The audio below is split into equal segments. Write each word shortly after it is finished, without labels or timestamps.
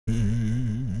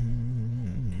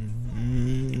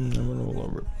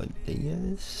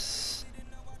is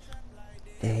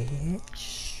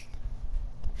H.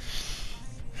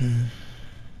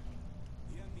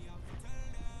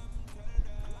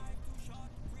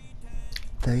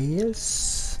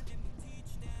 This.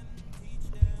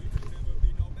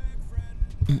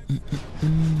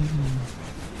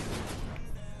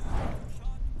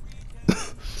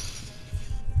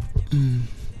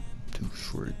 Too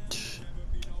short.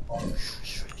 Too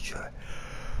short.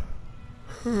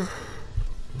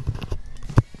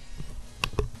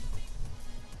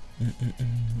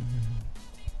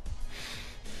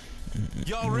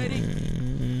 Y'all ready?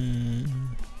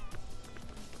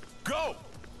 Go!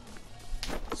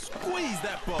 Squeeze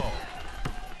that ball.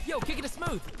 Yo, kick it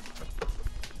smooth.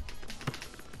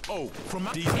 Oh, from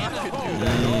my deep. I could do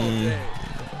that all day.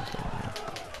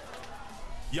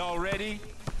 Y'all ready?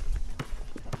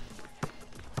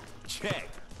 Check.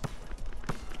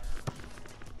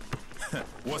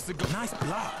 What's the go? Nice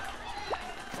block.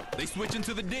 They switching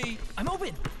to the D. I'm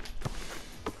open.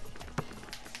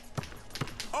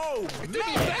 Oh, man!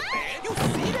 You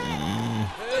see that?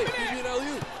 Hey, give me an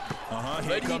alley-oop.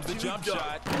 Here comes the jump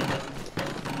shot.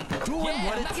 Doing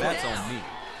what it takes. That's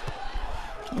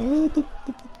on me.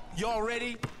 Y'all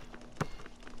ready?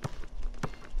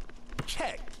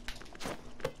 Check.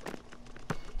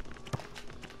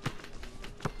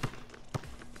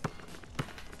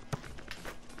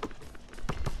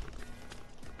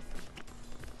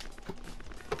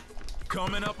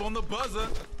 Coming up on the buzzer.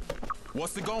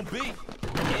 What's it gonna be?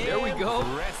 There we go.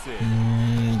 Impressive.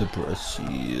 The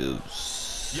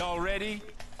precious. Y'all ready?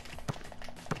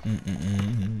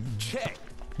 Check.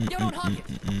 Yo, don't hug it.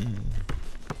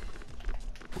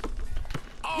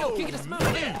 Yo, kick it smooth.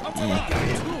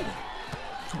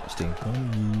 Stay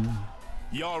from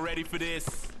Y'all ready for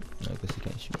this? you. I guess he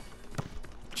can't shoot.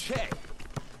 Check.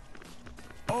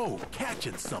 Oh,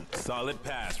 catching some solid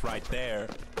pass right there.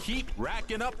 Keep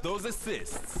racking up those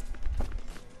assists.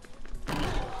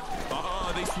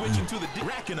 They switching to the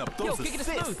racking up those Yo, kick it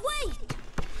assists. smooth. Wait!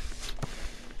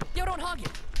 Yo, don't hug it.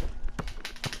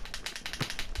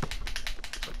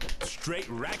 Straight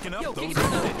racking up Yo, those kick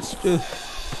it smooth.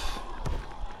 assists.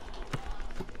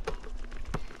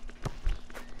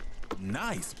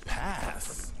 Nice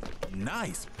pass.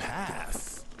 Nice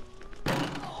pass.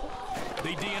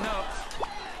 They D'ing up.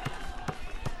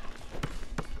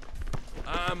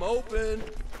 I'm open.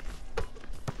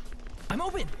 I'm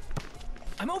open.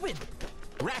 I'm open.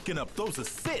 Racking up those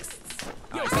assists.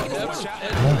 Yo, Watch kick it out.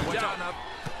 smooth. Watch out now.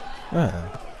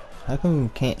 Bruh, how come you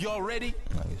can't? Y'all ready?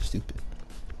 No, you're stupid.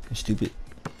 You're stupid.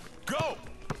 Go!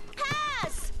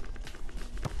 Pass!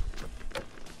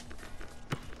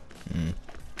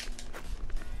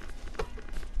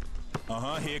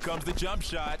 Here comes the jump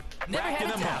shot. Never Racking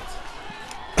had a them doubt.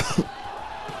 up.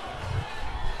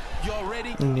 Y'all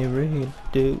ready? Never hit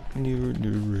do.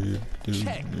 Never.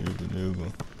 Check.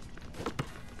 Never.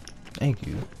 Thank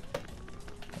you.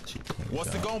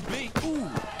 What's it gonna be? Ooh,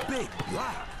 big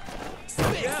block.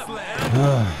 Big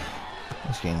slam.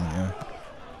 This game, yeah.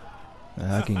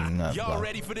 How can you not Y'all block?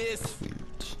 ready for this? That's weird.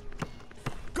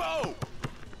 Go!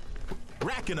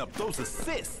 Racking up those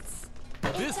assists.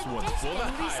 This It's a one's for the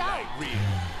distant highlight result.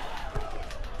 reel.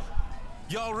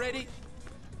 Y'all ready?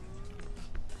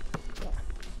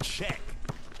 Check.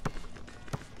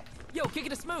 Yo, kick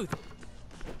it smooth.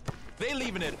 They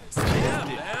leaving it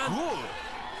standing man. good.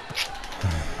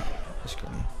 This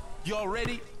game. Y'all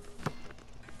ready?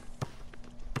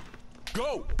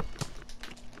 Go!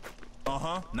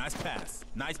 Nice pass.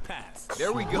 Nice pass.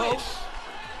 There we go.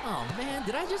 Oh man,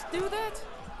 did I just do that?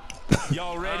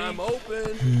 Y'all ready? I'm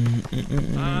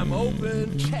open. I'm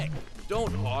open. Check.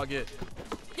 Don't hog it.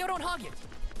 Yo, don't hug it.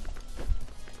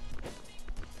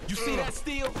 You see that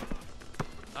steal?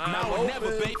 I'm Now or open.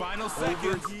 never, babe. Final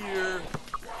seconds. Over here.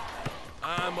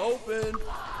 I'm open.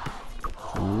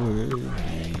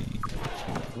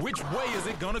 Which way is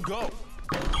it gonna go?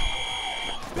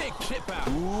 Big chip out.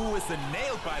 Ooh, it's a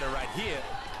nail biter right here.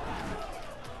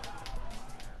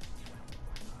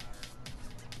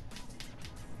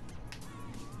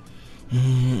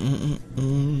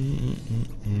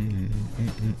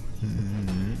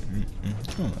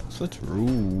 Oh, such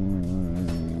rude,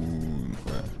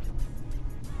 bruh.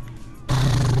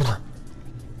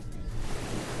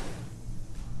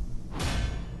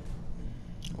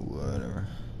 Whatever.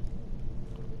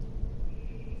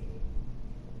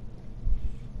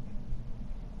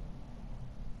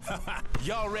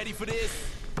 Y'all ready for this?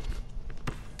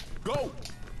 Go!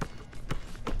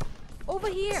 Over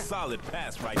here. Solid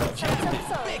pass right there. Jammed it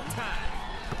so. big time.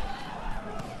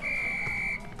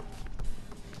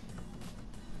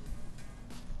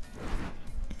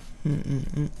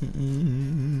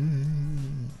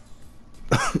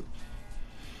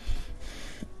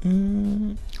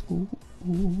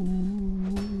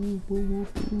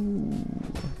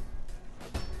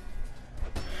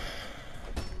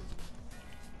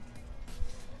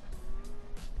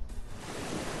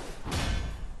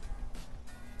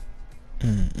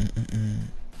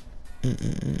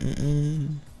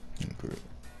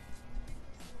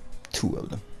 Two of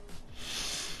them.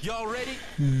 Y'all ready?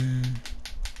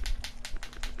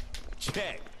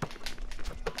 Check.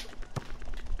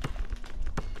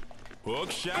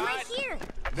 Hook shot. I'm right here.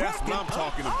 That's what I'm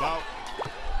talking about.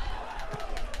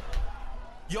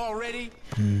 Y'all ready?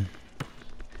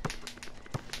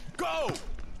 Go!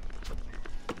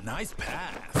 Nice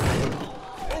pass.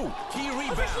 Oh, key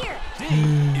rebound. here. D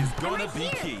is gonna right be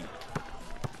here. key.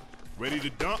 Ready to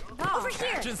dump? Over here.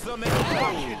 Catching some Get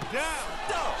air. down.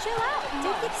 Chill out.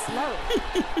 Take it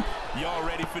slow. Y'all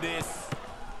ready for this?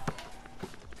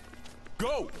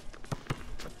 Go!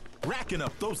 Racking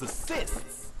up those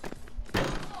assists.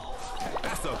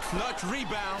 That's a clutch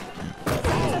rebound.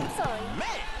 I'm sorry.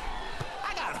 Man,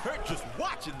 I got hurt just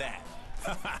watching that.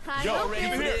 I'm Y'all open. ready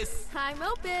for this? I'm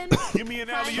open. Give me an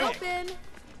I'm alley-oop. open.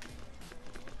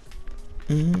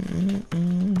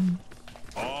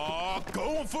 Oh,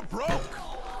 going for broke.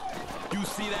 You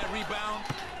see that rebound?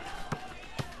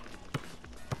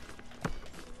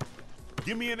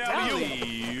 Give me an alley-oop.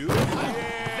 Alley-oop.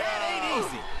 That ain't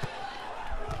easy.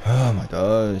 Oh my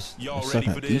gosh. Y'all Suck ready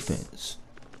at for this? defense.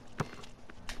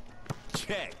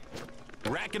 Check.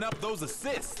 Racking up those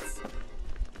assists.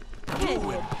 Can you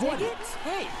What dig it it?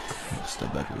 takes.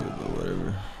 Step back a little bit,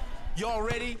 whatever. Y'all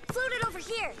ready? Float it over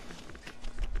here.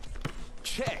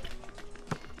 Check.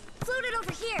 Float it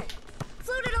over here.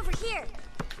 Float it over here.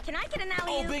 Can I get an Oh,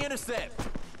 alley-oop? big intercept.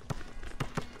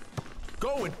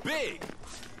 Going big.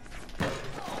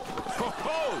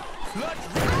 Ho-ho! Clutch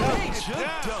major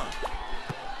dunk.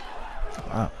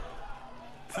 Wow.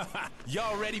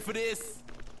 Y'all ready for this?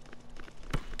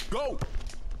 Go!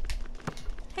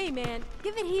 Hey, man.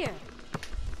 Give it here.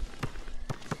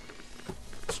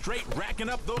 Straight racking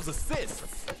up those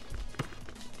assists.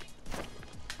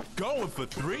 Going for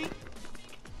three.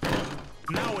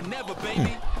 Now or never,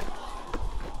 baby.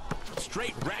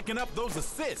 Straight racking up those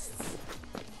assists.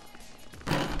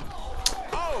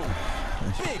 Oh,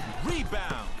 big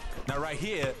rebound. Now right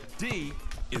here, D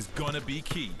is gonna be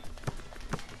key.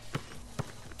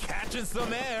 Catching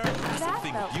some air. That's That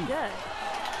something felt you. good.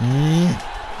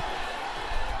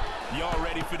 Y'all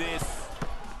ready for this?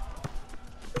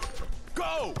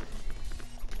 Go!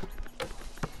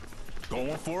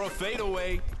 Going for a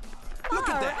fadeaway. Look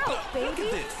at Far that. out, Look at baby.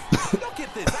 this. Look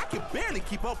at this. I can barely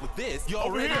keep up with this. Y'all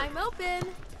Over ready? here. I'm open.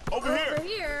 Over here.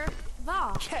 here.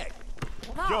 Ball. Check.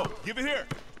 Ball. Yo, give it here.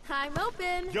 I'm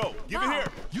open. Yo, give it Ball. here.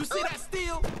 You see that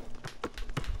steal?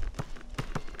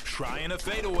 Trying a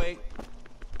fadeaway.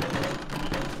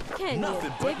 Can Nothing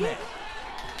you but dig it? net.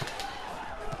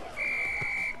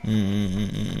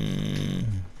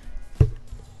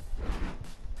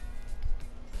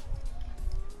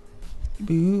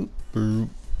 Boop, boop.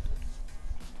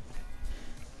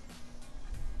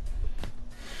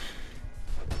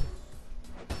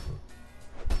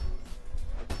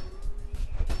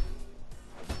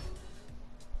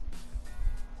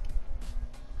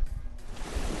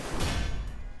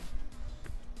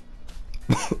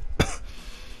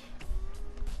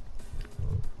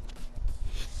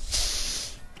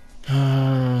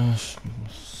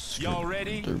 Y'all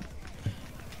ready?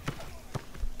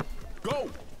 Go!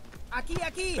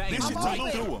 Aquí. Bang This it is right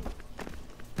too through him.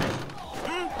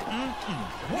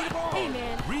 What? Hey,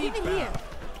 man. Give it here. Rebound.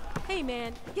 Hey,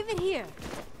 man. Give it here.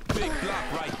 Big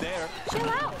block right there. Chill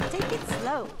out. Take it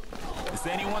slow. It's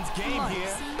anyone's game on, here.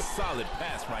 see? Solid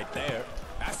pass right there.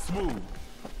 That's smooth.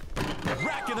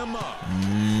 Racking them up.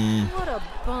 What a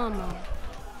bummer.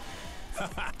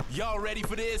 Y'all ready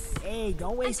for this? Hey,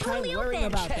 don't waste I'm time totally worrying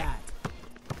open. about Check. that.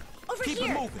 Over Keep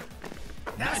here. it moving.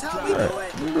 That's Nice how drive.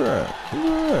 we do it. Bruh.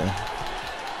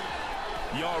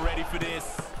 Y'all ready for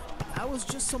this? That was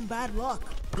just some bad luck.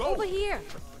 Go. Over here.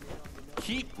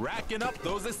 Keep racking up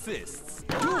those assists.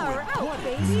 Far out,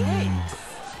 baby.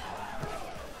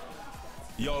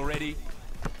 Y'all ready?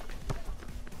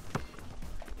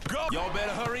 Go. Y'all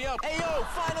better hurry up. Hey, yo,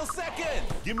 final second.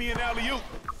 Give me an alley-oop.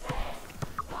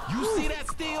 You see that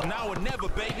steal? Now or never,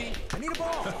 baby. I need a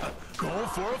ball. Going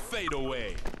for a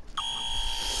fadeaway.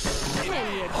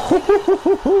 Can you?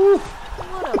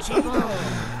 What a Chico. bummer.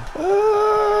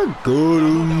 Go That to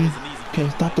was an easy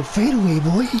Can't stop the fadeaway,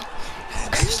 boy.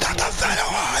 Can't stop the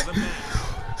fadeaway. pick.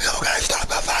 You can't stop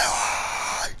the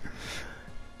fadeaway.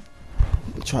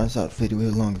 Bitch trying to start the video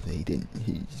here longer, but he didn't.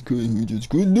 He just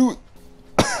couldn't do it.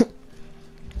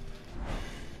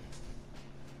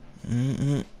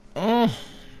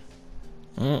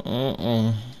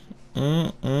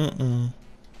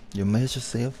 You mess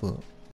yourself up.